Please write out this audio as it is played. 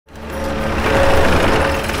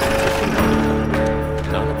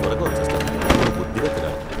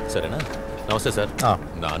నమస్తే సార్.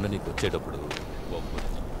 నాన్న నీకు వచ్చేటప్పుడు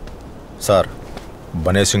సార్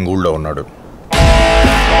బనే సింగ్ ఊళ్ళో ఉన్నాడు.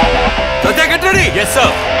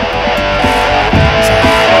 సార్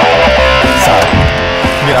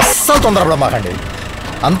మీరు అస్సలు తొందరపడమాకండి,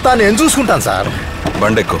 అంతా నేను చూసుకుంటాను సార్.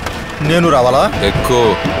 బండెక్కు. నేను రావాలా? ఎక్కువ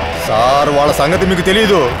సార్ వాళ్ళ సంగతి మీకు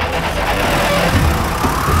తెలీదు.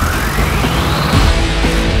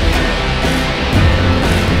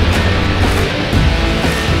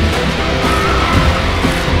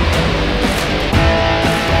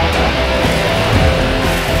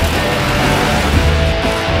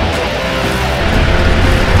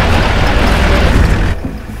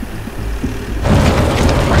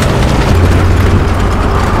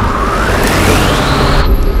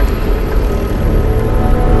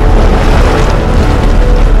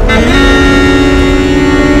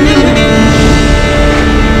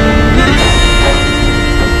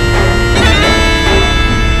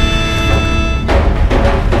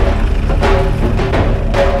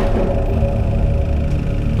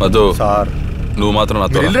 మధు సార్, నువ్వు మాత్రం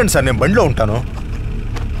నాతో వెళ్ళండి సార్, నేను బండిలో ఉంటాను.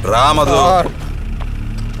 రా మధు.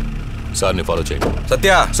 సార్ని ఫాలో చేయండి. సత్య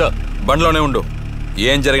సార్ బండిలోనే ఉండు,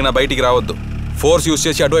 ఏం జరిగినా బయటికి రావద్దు. ఫోర్స్ యూజ్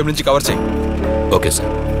చేసి అటువైపు నుంచి కవర్ చేయి. Okay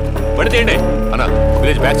sir. బండి తీయండి అన్న,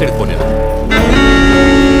 విలేజ్ బ్యాక్ సైడ్ పోనీ.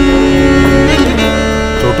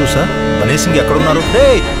 చోటు సార్, బనే సింగ్ ఎక్కడున్నారు?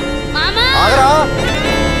 ఆగరా.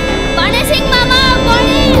 बने सिंह मामा,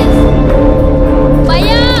 पुलिस!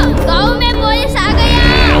 भैया, गांव में पुलिस आ गया।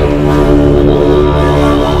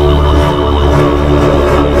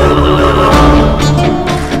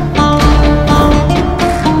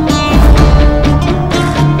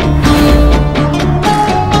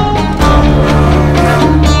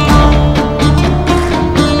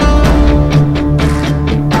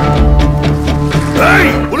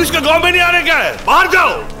 पुलिस का गांव में नहीं आने का है, बाहर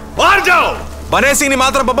जाओ, बाहर जाओ। బనే సింగ్ ని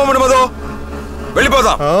మాత్రం పప్పమని మధు,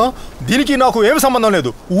 వెళ్ళిపోదాం. దీనికి నాకు ఏమి సంబంధం లేదు,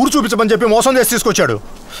 ఊరు చూపించమని చెప్పి మోసం చేసి తీసుకొచ్చాడు.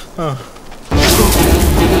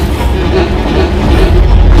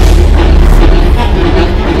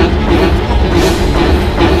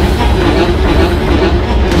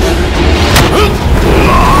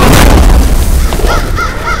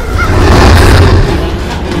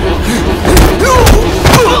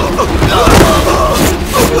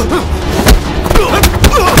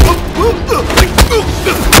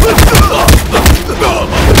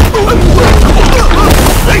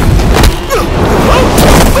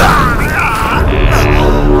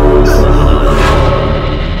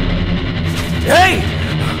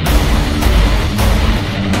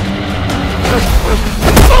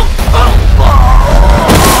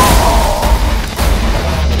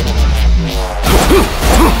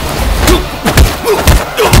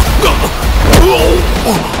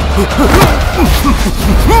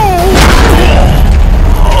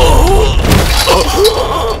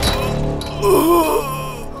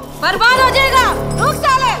 बर्बाद हो जाएगा। रुक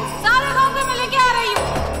साले, सारे गांव को मैं लेके आ रही हूँ।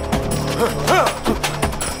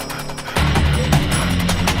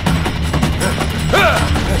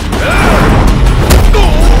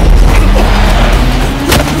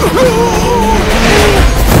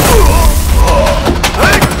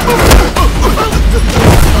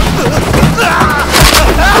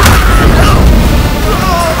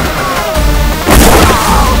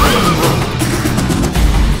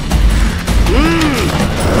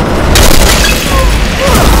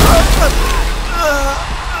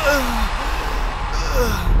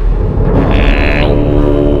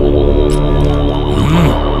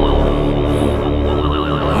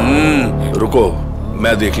 रुको,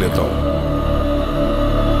 मैं देख लेता हूँ।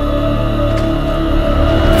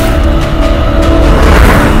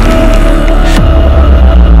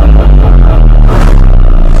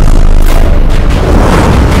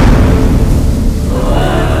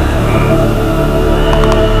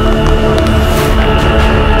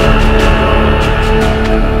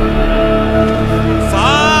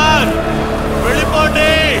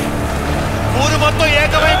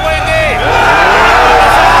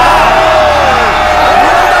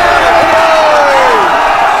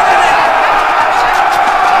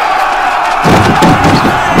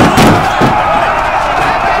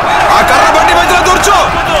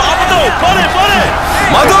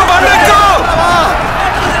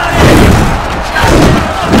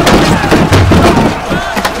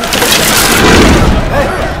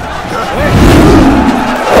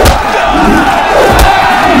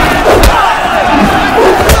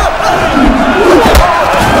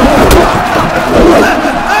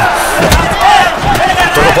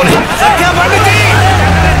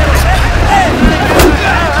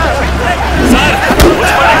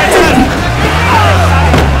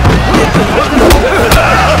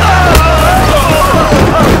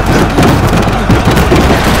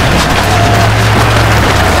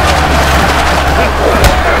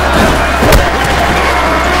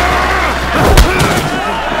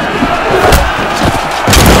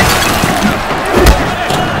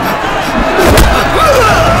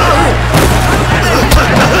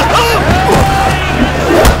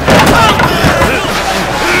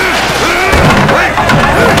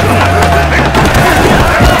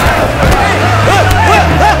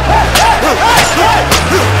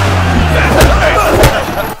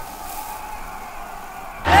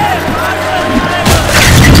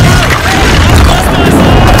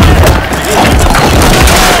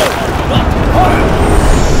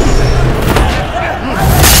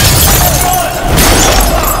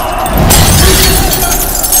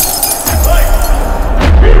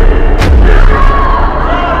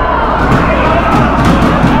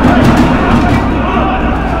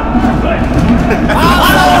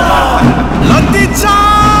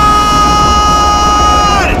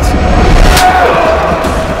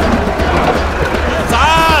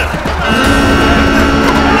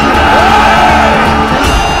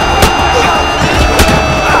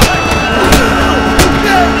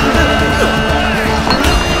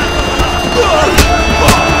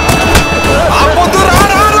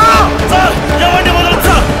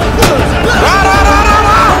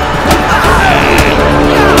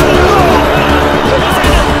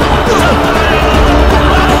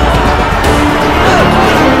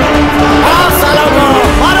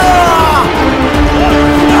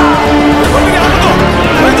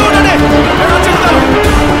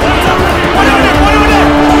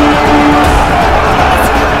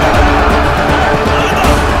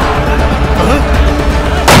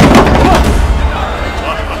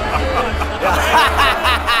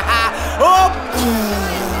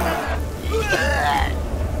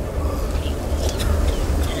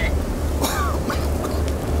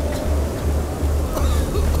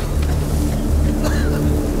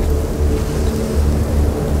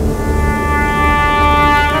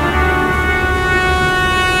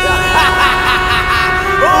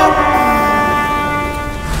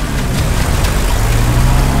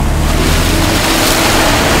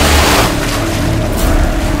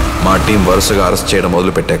 టీం వరుసగా అరెస్ట్ చేయడం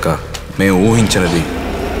మొదలుపెట్టాక మేము ఊహించినది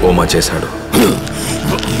ఓమా చేశాడు.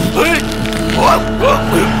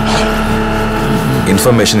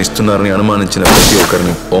 ఇన్ఫర్మేషన్ ఇస్తున్నారని అనుమానించిన ప్రతి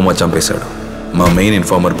ఒక్కరిని ఓమా చంపేశాడు. మా మెయిన్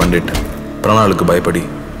ఇన్ఫార్మర్ పండిట్ ప్రాణాలకు భయపడి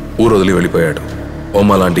ఊరు వదిలి వెళ్ళిపోయాడు.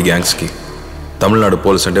 ఓమా లాంటి గ్యాంగ్స్కి తమిళనాడు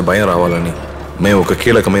పోలీస్ అంటే భయం రావాలని మేము ఒక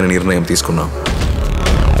కీలకమైన నిర్ణయం తీసుకున్నాం.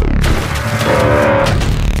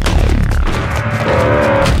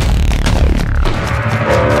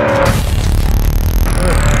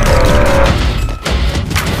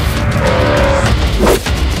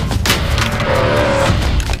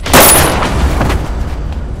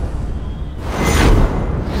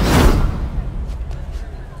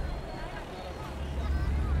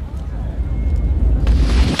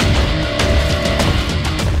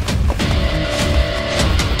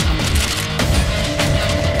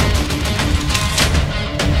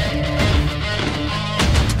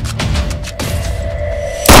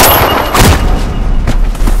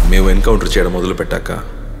 ఎన్కౌంటర్ చేయడం మొదలు పెట్టాక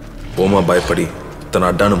ఓమా భయపడి తన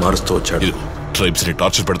అడ్డాను మారుస్తూ వచ్చాడు. ట్రైబ్స్ ని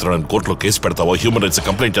టార్చర్ పెడతానని కోర్టులో కేసు పెడతావో హ్యూమన్ రైట్స్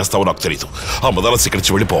కంప్లైంట్ చేస్తావో నాకు తెలియదు. ఆ మదాలస్ ఇక్కడి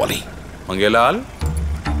నుంచి వెళ్ళిపోవాలి. మంగేలాల్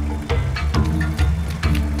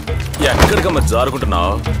ఎక్కడికమ్మ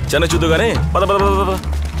జారుకుంటున్నావు? చిన్న చూద్దుగానే పద పద పద.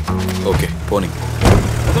 ఓకే పోనీ.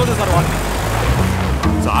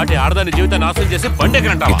 సాటి ఆడదాని జీవితాన్ని నాశనం చేసి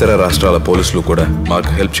బండెక్కడంటావా? ఇతర రాష్ట్రాల పోలీసులు కూడా మాకు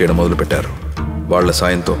హెల్ప్ చేయడం మొదలు పెట్టారు. వాళ్ల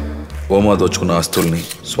సాయంతో ఓమా దోచుకున్న ఆస్తుల్ని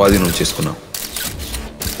స్వాధీనం చేసుకున్నాం.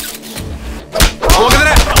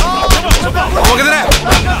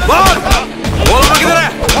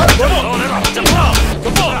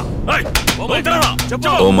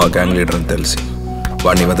 ఓమా గ్యాంగ్ లీడర్ అని తెలిసి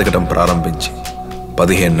వాడిని వెతకడం ప్రారంభించి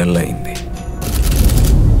 15 నెలలు అయింది.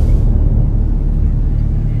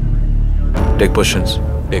 Take positions.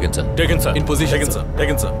 Taken sir. Taken sir. In position. Taken sir.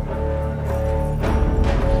 Taken sir.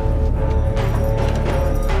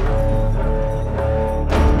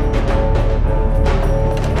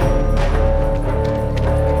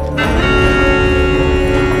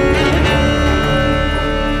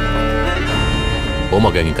 ఓమా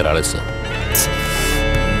gang ఇంకా రాలేదు sir.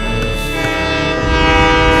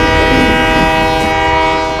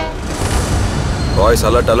 Boys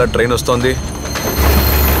alert alert, train వస్తోంది.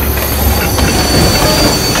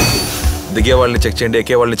 దిగే వాళ్ళని చెక్ చేయండి,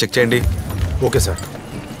 ఎక్కే వాళ్ళని చెక్ చేయండి. Okay sir.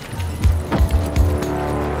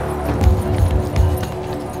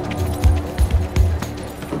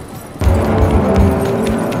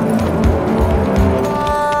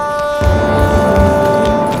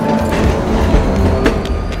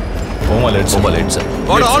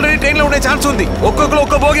 వాడు ఆల్రెడీ ట్రైన్ లో ఉండే ఛాన్స్ ఉంది. ఒక్కొక్కరు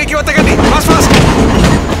ఒక్క బోగికి వెతకండి. Fast fast.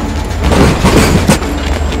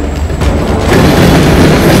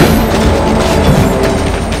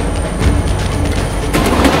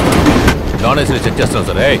 Non AC check చేస్తాను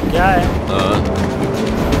సార్.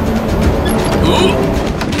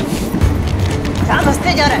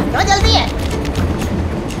 रास्ते जा रहा है, क्यों जल्दी है?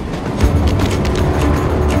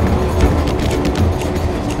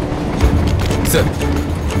 सर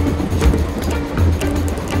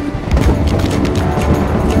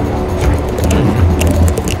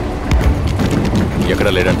ఎక్కడ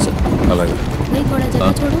లేడండి సార్. అలాగే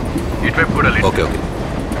ఇటువైపు కూడా లేదు. Okay okay.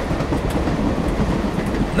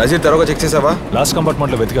 నజీర్ తర్వాత చెక్ చేసావా? లాస్ట్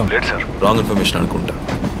కంపార్ట్మెంట్లో వెతికాం. లేదు సార్. రాంగ్ ఇన్ఫర్మేషన్ అనుకుంటా.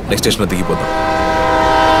 నెక్స్ట్ స్టేషన్లో దిగిపోతాం.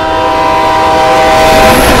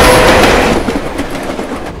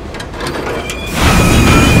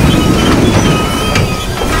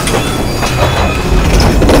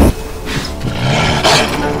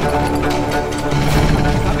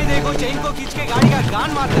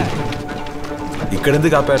 ఇక్కడ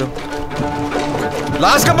ఎందుకు ఆపారు?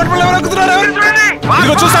 లాస్ట్ కంపార్ట్మెంట్ ఎవరు ఎక్కుతున్నారు?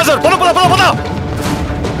 ఇదిగో చూస్తా సార్. పద పద పద పద.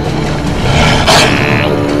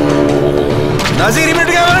 నజీర్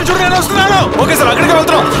ఇమీడియట్ గా ఎవరైనా చూడు, నేను వస్తున్నాను. ఓకే సార్, అక్కడికి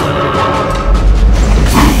వెళ్తున్నాం.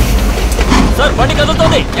 సార్ బండి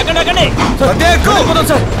కదులుతోంది. ఎక్కండి. సత్య ఎక్కు.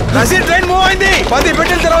 సార్ నజీర్ ట్రైన్ మూవ్ అయింది. 10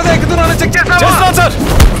 పెట్టిన తర్వాత ఎక్కుతున్నాను. చెక్ చేస్తాను సార్.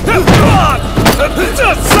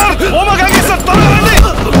 సార్ ఓమా గాంగి సార్, త్వరగా రండి.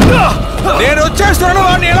 నేను వచ్చేస్తున్నాను.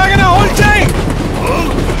 వాడిని ఎలాగైనా హోల్డ్ చేయి.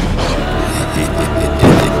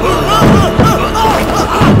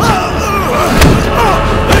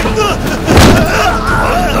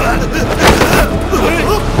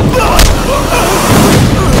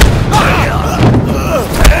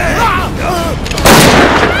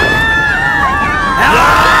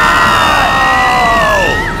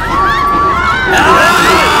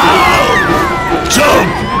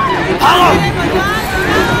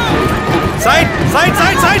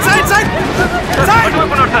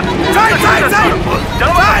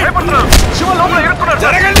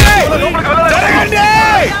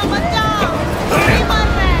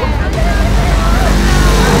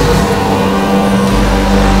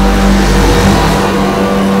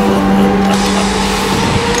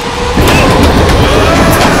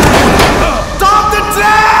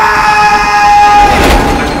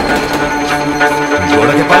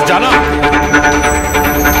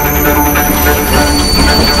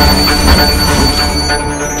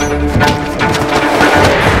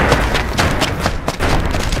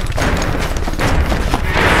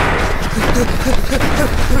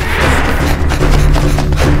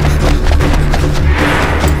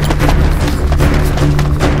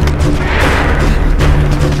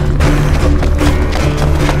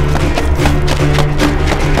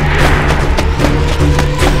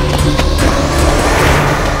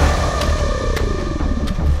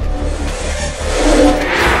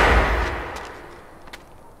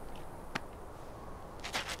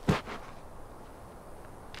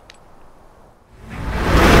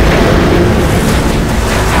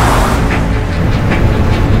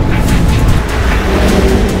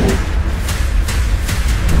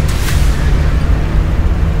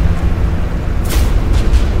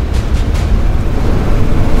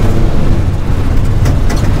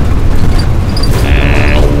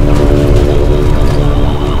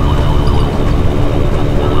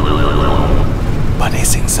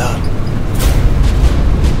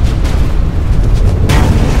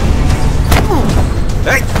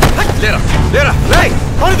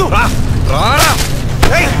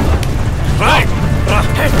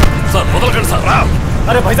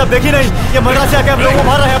 देखिए नहीं, ये मर्डर से आके हम लोगों को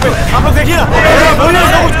मार रहा है यहाँ पे। आप लोग देखिए ना।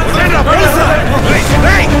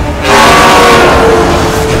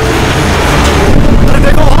 अरे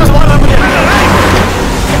देखो वहां से मार रहा है मुझे।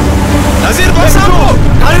 नजीर भाई साहब,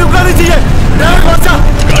 गाड़ी रुकना नहीं चाहिए। ड्राइवर बादशाह,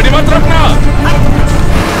 गाड़ी मत रखना।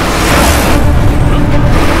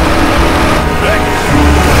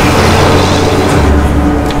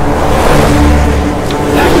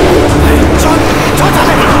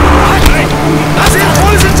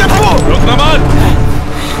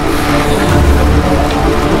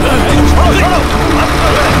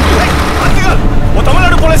 वो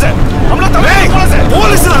तमिलनाडु पुलिस है, हम लोग तमिलनाडु पुलिस है।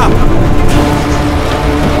 पुलिस ना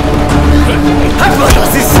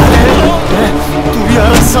साले, तू भी आ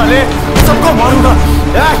रहा साले, सबको मारूंगा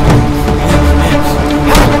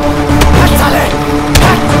साले।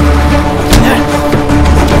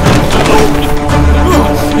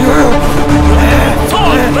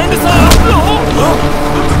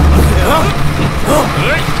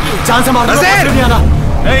 जान से मारना नहीं आना।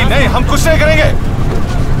 नहीं नहीं, हम कुछ नहीं करेंगे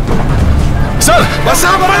सर। बस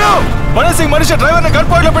बड़े सिंह मनीष ड्राइवर ने गन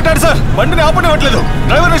पॉइंट లో పెట్టాడు సార్। బండిని ఆపనివ్వట్లేదు।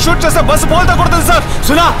 డ్రైవర్ ని షూట్ చేస్తే బస్ బోల్తా కొడుతుంది సార్।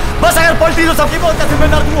 सुना, बस अगर पलटी तो सबकी बहुत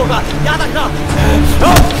जिम्मेदार तू होगा, याद रखना।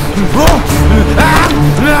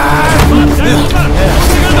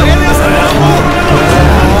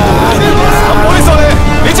 पुलिस वाले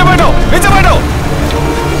नीचे बैठो, नीचे बैठो।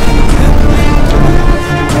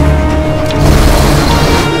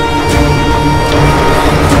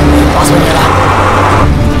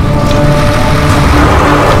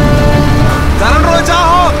 तरन रोजा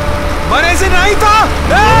हो, मरे से नहीं था।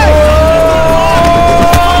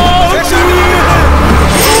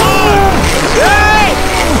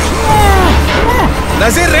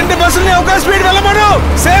 नजीर రెండు బస్సుల్ని ఒక స్పీడ్ వెళ్ళమను,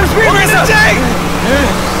 సేమ్ స్పీడ్ వెళ్ళండి।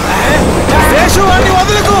 శేషు వాడిని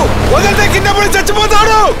వదలకు, వదిలితే కింద పడి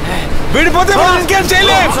చచ్చిపోతాడు। విడిపోతే మనం ఇంకేం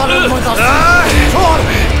చేయలేం।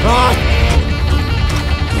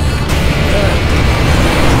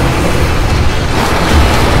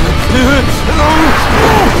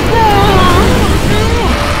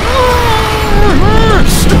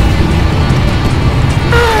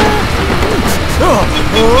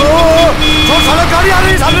 चोर साला, गाड़ी आ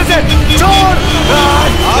रही है सामने से। चोर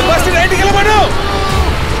आप बस राइट निकल मानो,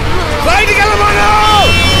 राइट निकल मानो।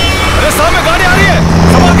 अरे सामने गाड़ी आ रही है,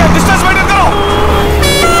 संभाल के डिस्टेंस मेंटेन करो।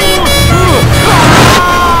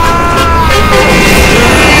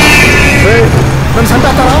 नन्नु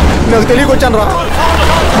संटातारा, నాకు తెలియకొచ్చాను రా।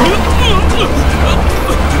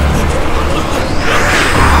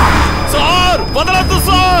 సార్ వదలొద్దు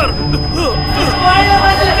సార్। వాళ్ళ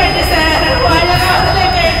వదలకండి సార్, వాళ్ళ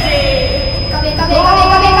వదలకండి।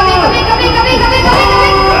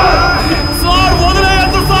 సార్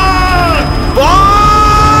వదలొద్దు సార్।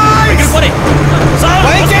 బాయ్ పోరే సార్,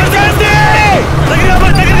 బైక్ ఎక్కండి।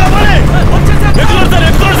 దగ్గరగా పోరే, ఎక్కుతారు సార్,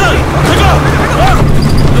 ఎక్కుతారు సార్, ఎక్కు।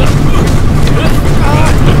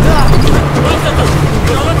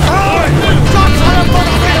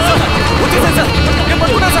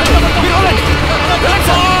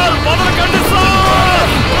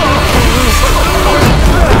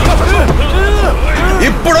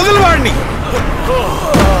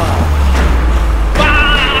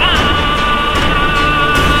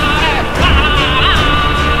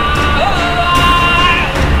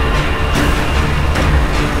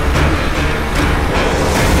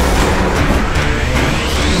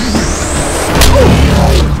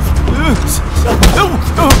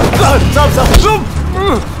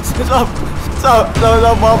 साहब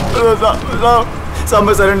माफ कर दो साहब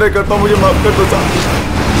मैं सरेंडर करता हूँ, मुझे माफ कर दो साहब,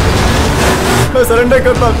 मैं सरेंडर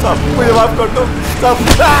करता हूँ साहब, मुझे माफ कर दो साहब।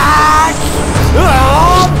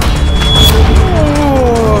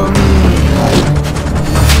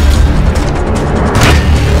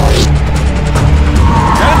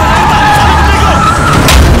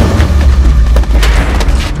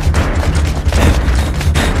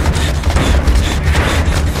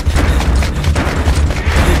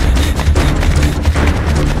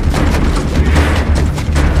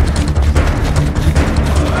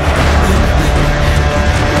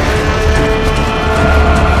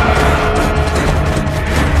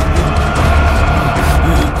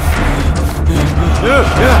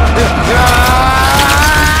 Yeah.